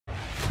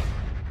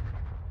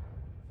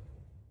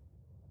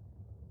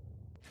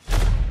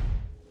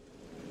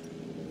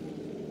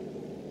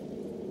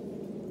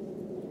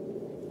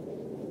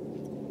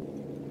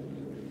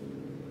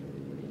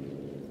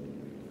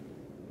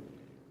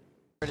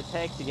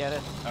tank to get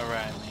it.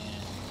 Alright,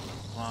 man.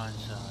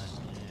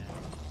 BlindSide, man.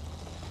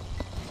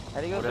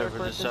 How do you go Whatever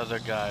third this person? other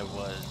guy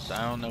was.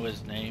 I don't know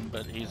his name,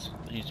 but he's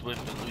with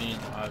me in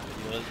my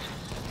videos.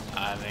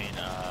 I mean,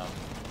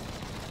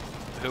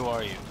 who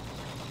are you?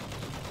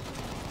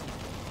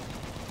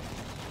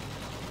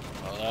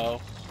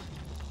 Hello?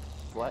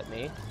 What,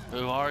 me?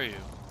 Who are you?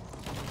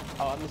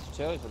 Oh, I'm Mr.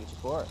 Chili's. What did you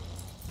for?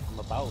 I'm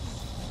a boss.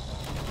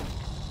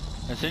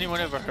 Has anyone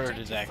ever heard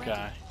of that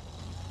guy?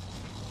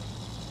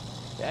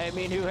 I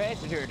mean, who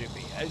hasn't heard of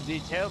me? I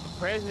did tell the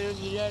President of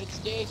the United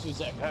States was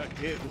like, oh,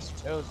 dude,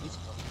 Mr. Chili's, he's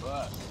a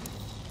bus.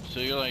 So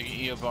you're like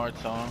Ia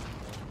Barthon?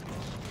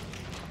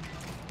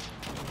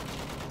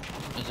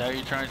 Is that what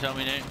you're trying to tell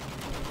me, Nate?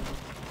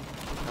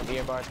 I'm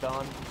here,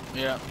 Barthon.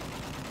 Yeah.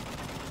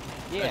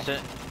 Yeah. Is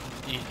it?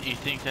 You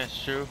think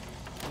that's true?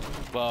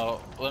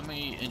 Well, let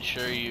me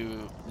assure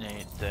you,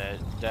 Nate, that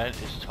that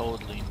is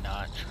totally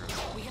not true.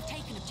 We have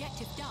taken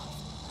objective Duff.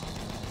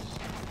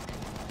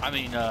 I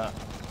mean,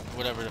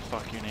 whatever the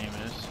fuck your name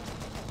is.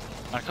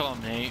 I call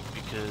him Nate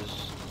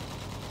because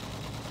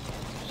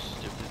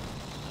stupid.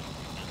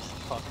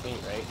 Fuck me,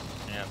 right?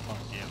 Yeah, fuck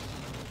you.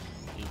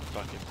 You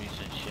fucking piece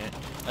of shit.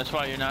 That's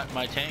why you're not in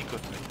my tank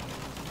with me.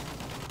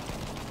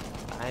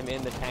 I'm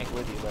in the tank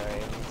with you, Larry.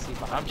 You can see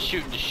behind I'm you.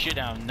 shooting the shit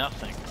out of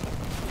nothing.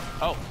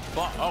 Oh,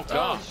 fuck. Oh,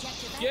 God. Oh,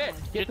 shit!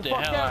 Get the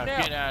fuck hell down out.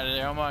 now. Get out of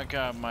there. Oh, my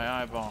God. My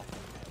eyeball.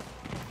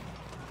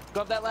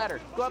 Go up that ladder.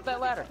 Go up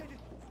that ladder.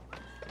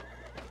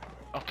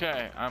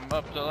 Okay, I'm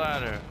up the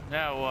ladder.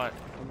 Now what?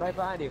 I'm right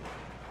behind you.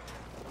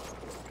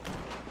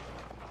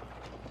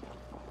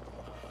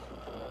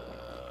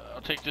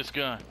 I'll take this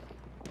gun.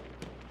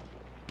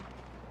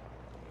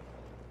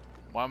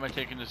 Why am I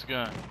taking this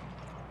gun?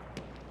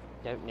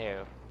 Don't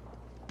know.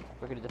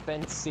 We're gonna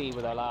defend C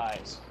with our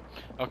lives.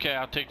 Okay,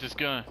 I'll take this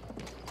gun.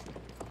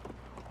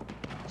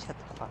 Shut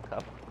the fuck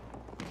up.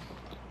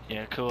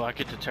 Yeah, cool. I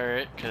get the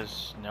turret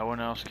because no one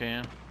else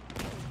can.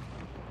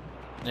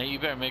 Nate, you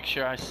better make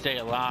sure I stay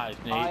alive,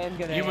 Nate. I am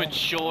gonna you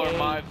ensure hate-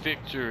 my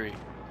victory.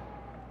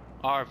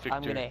 Our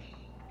victory.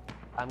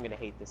 I'm gonna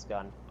hate this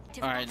gun.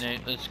 Alright,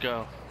 Nate, let's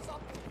go.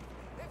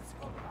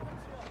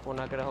 We're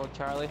not gonna hold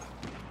Charlie.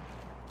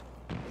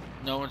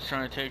 No one's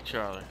trying to take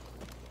Charlie.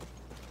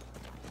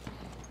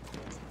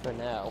 For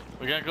now.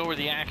 We gotta go where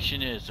the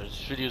action is, or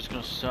this video's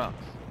gonna suck.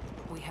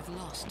 We have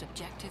lost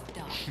objective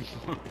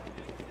Duff.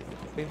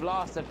 We've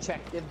lost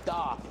objective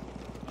Duff.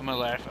 I'm gonna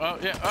laugh. Oh,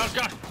 yeah. Oh,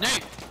 God.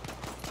 Nate!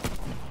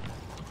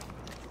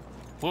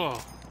 Whoa.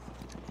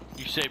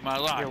 You saved my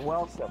life. You're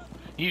welcome.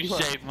 You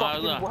are saved my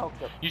fucking life.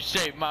 welcome. You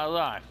saved my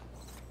life.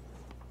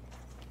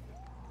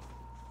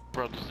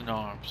 Brothers in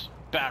arms.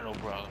 Battle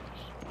brothers.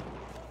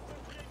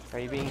 Are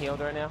you being healed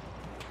right now?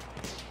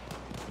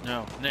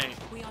 No, Nate.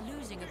 We are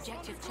losing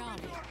objective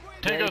Charlie.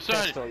 Take Get out your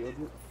outside. pistol.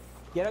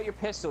 Get out your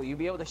pistol. You'll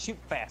be able to shoot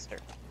faster.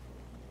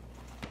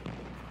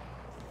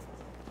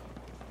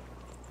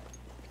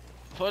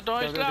 For Go,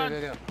 go, Deutschland.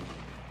 go, go, go.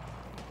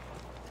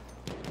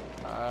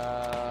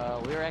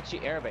 We were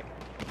actually Arabic.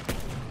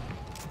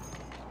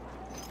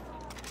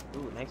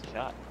 Ooh, nice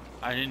shot.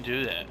 I didn't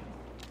do that.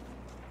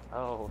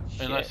 Oh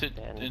shit. Unless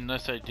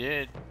I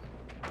did.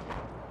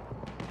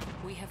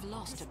 We have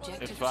lost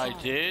objective If Charlie.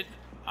 I did,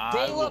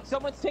 Hey, look,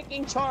 someone's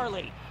taking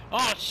Charlie.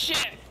 Oh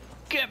shit!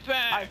 Get I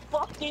back!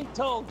 fucking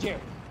told you.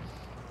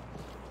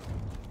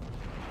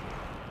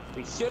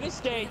 We should have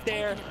stayed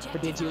there,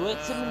 but did you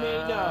listen to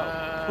me?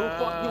 No. Who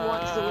fucking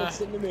wants to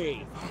listen to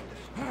me?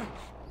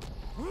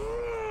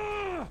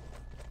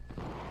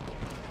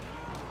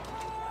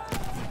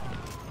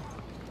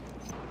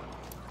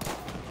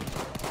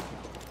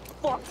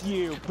 Fuck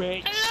you,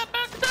 bitch.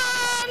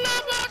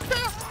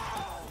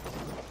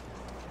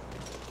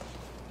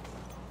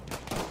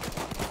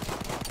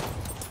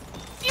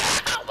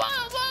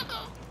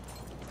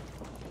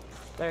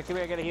 There, come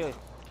here, I gotta heal you.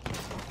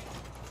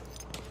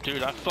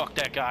 Dude, I fucked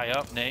that guy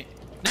up, Nate.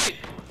 Nate!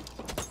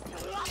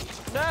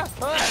 No!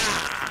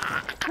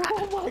 Ah!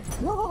 Oh my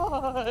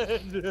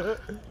god!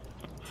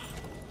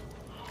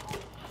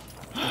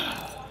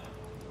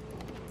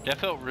 That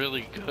felt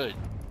really good.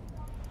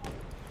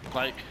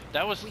 Like,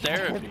 that was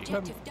therapy.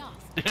 Objective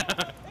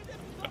Duff.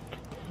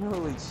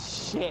 Holy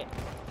shit.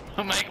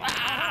 I'm like,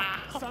 ah!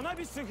 Sana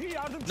bir sıhhi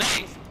yardım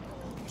Nate!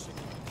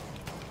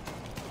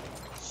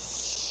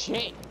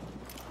 Shit.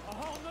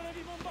 Aha onlara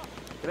bir bomba.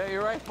 Get out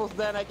your rifles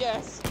then, I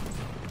guess.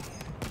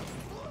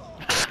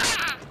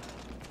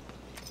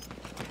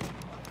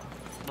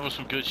 That was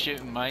some good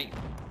shooting, mate.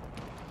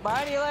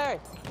 Behind you, Larry.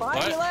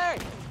 Behind you, What? Larry.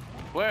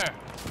 Where?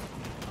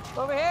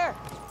 Over here.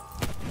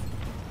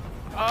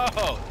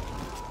 Oh!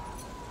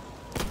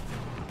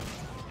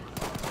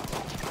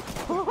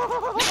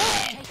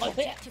 Take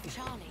objective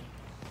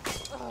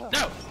Charlie.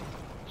 No!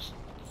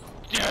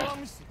 Yeah.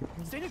 Yaralanmışsın.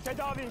 Seni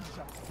tedavi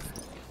edeceğim.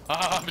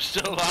 Oh, I'm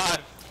still alive.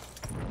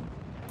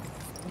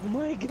 Oh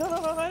my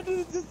god,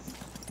 this is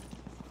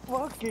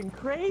fucking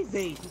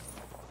crazy.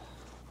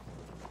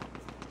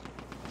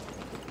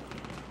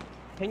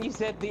 And you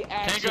said the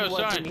action Tango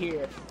wasn't sign.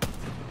 here.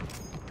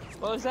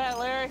 What was that,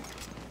 Larry?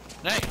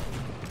 Nate!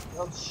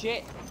 Oh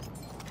shit.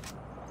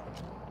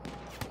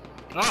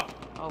 Oh!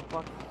 Oh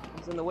fuck,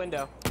 he's in the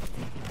window.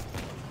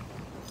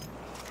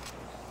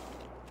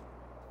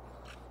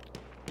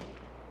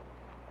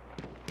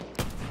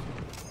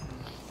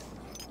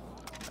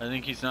 I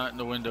think he's not in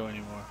the window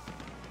anymore.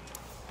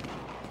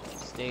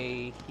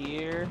 Stay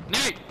here.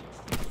 Nate!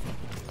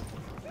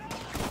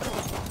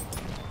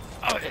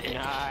 Oh,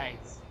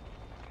 Nice.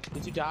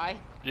 Did you die?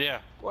 yeah,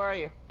 Where are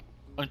you?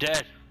 I'm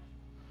dead.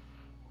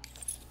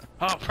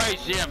 Oh,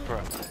 praise the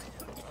Emperor.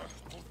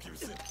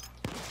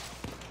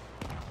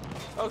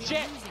 Oh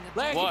shit!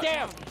 Larry, What? get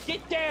down!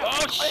 Get down!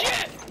 Oh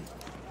shit!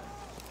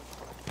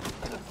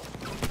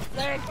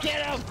 Larry,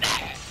 get him!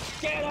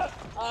 Get him!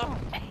 Oh.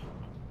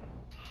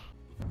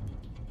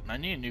 I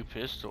need a new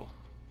pistol.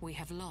 We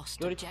have lost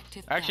Go to-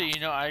 objective. Actually, Duff.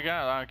 you know, I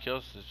got a lot of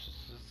kills.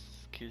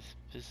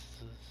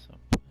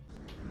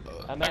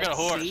 I'm I got at a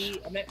horse. C,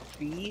 I'm at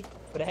B,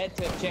 but I head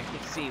to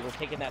objective C. We're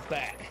taking that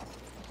back.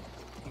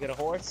 You got a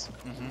horse?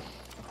 Mm-hmm.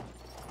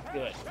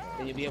 Good.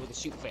 Then you'll be able to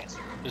shoot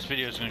faster. This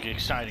video is gonna get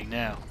exciting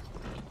now.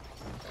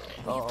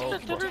 Oh.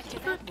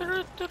 Objective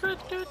Alpha.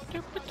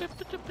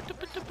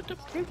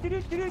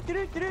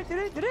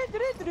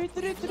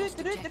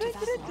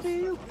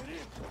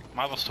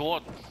 Marvel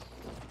sword.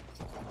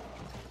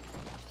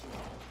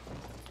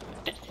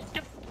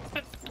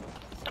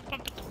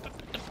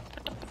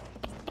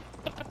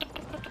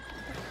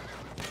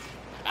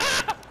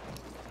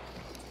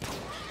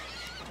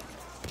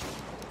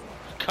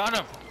 Cut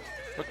him!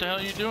 What the hell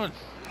are you doing?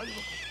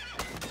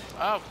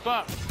 Oh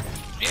fuck!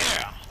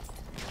 Yeah!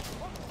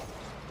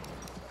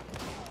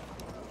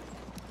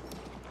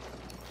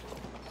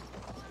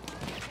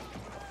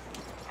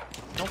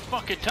 Don't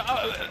fucking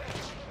I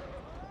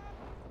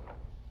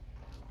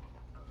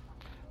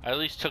at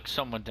least took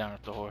someone down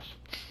with the horse.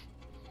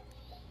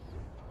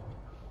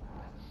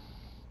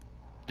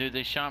 Dude,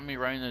 they shot me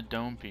right in the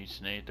dome piece,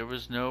 Nate. There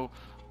was no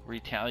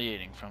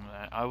retaliating from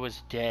that. I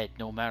was dead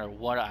no matter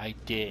what I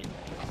did.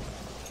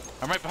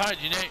 I'm right behind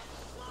you, Nate.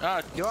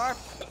 Ah, You are?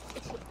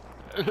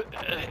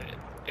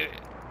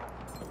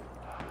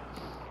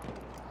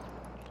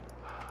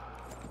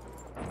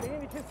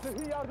 Senin için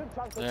sıhhi yardım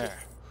çantası. there.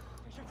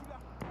 Teşekkürler.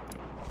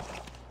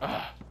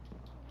 Ah.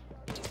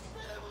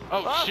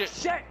 Oh, Oh shit.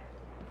 shit!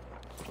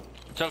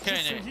 It's okay,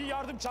 Şu Nate. sıhhi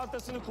yardım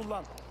çantasını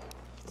kullan.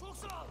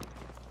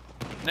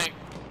 Nate.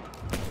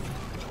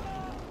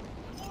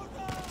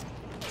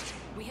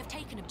 We have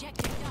taken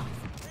objective Duff.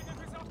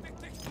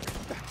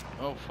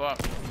 Oh, fuck.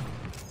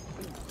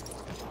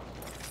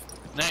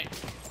 Nate,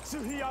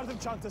 Sıhhi yardım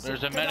çantası.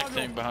 there's a medic Tedavi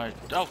thing ol. behind.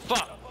 Oh,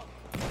 fuck.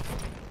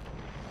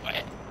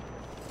 What?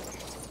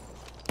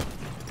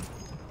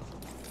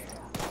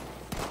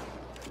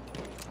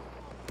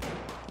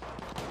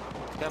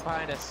 Get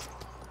behind us.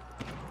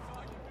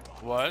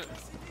 What?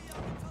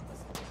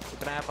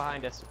 Keep an eye out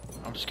behind us.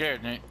 I'm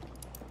scared, Nate.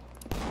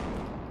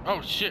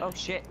 Oh, shit. Oh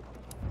shit.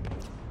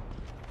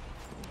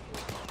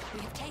 We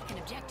have taken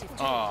objective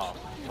Duff. Oh,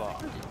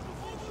 fuck.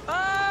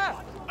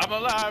 Ah! I'm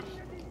alive.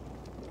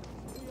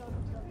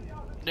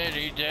 Nate, are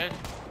you dead?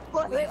 We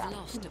have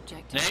lost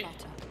objective Nate?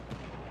 Butter.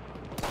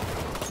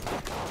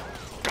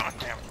 God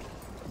damn it.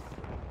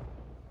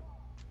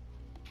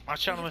 I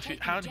shot him if he,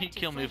 how did he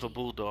kill me with a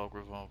bulldog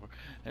revolver?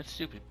 That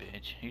stupid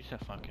bitch. He's a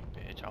fucking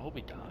bitch. I hope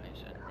he dies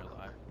in real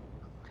life.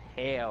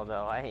 Hell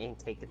no, I ain't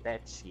taking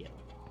that shit.